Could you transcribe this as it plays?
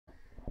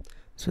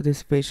So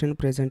this patient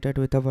presented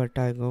with a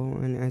vertigo,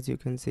 and as you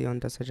can see on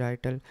the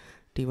sagittal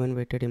T1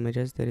 weighted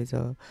images, there is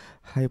a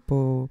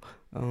hypo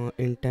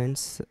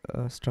intense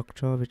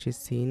structure which is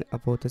seen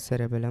above the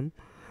cerebellum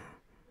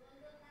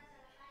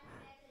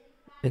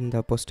in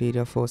the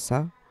posterior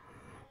fossa.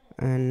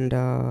 And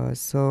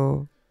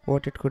so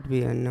what it could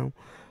be, and now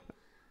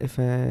if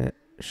I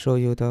show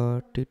you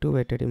the T2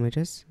 weighted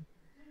images,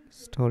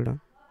 just hold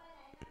on,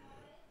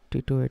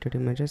 T2 weighted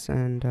images,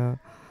 and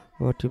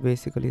what you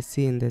basically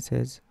see in this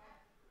is,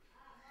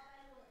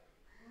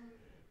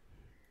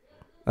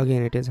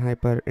 again, it is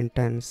hyper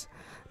intense.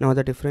 Now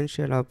the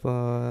differential of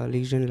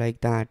lesion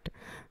like that,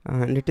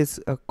 and it is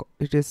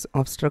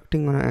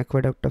obstructing on an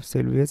aqueduct of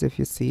Sylvius, if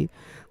you see,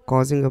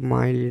 causing a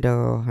mild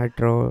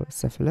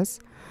hydrocephalus.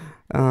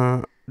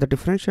 The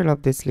differential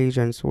of these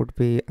lesions would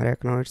be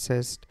arachnoid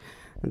cyst,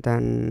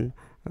 then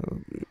uh,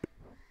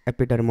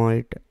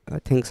 epidermoid,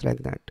 things like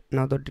that.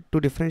 Now to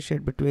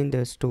differentiate between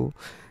these two,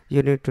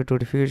 you need to do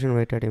diffusion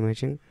weighted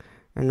imaging.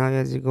 And now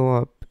as you go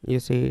up, you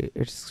see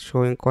it's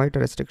showing quite a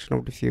restriction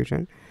of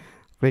diffusion,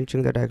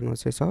 clinching the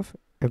diagnosis of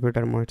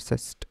epidermoid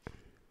cyst.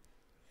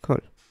 Cool.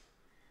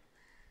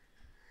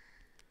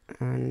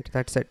 And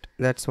that's it.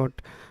 That's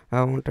what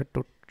I wanted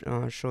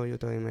to show you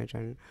the image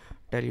and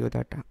tell you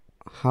that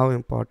how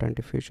important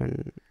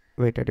diffusion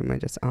weighted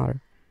images are.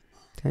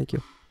 Thank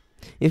you.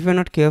 If you're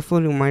not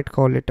careful, you might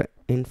call it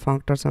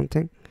infarct or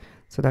something.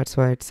 So that's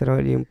why it's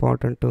really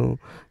important to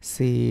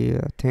see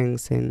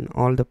things in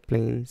all the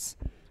planes,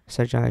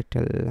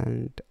 sagittal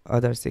and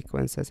other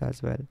sequences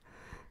as well.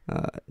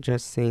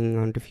 Just seeing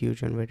on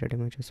diffusion weighted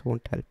images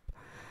won't help.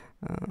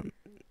 Um,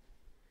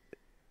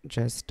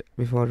 just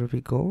before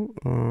we go,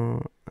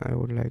 I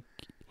would like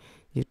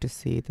you to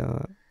see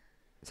the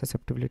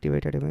susceptibility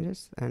weighted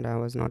images, and I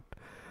was not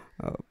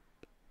uh,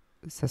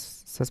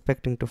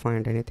 suspecting to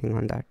find anything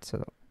on that.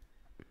 So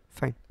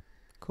fine.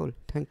 Cool.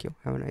 Thank you.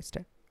 Have a nice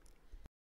day.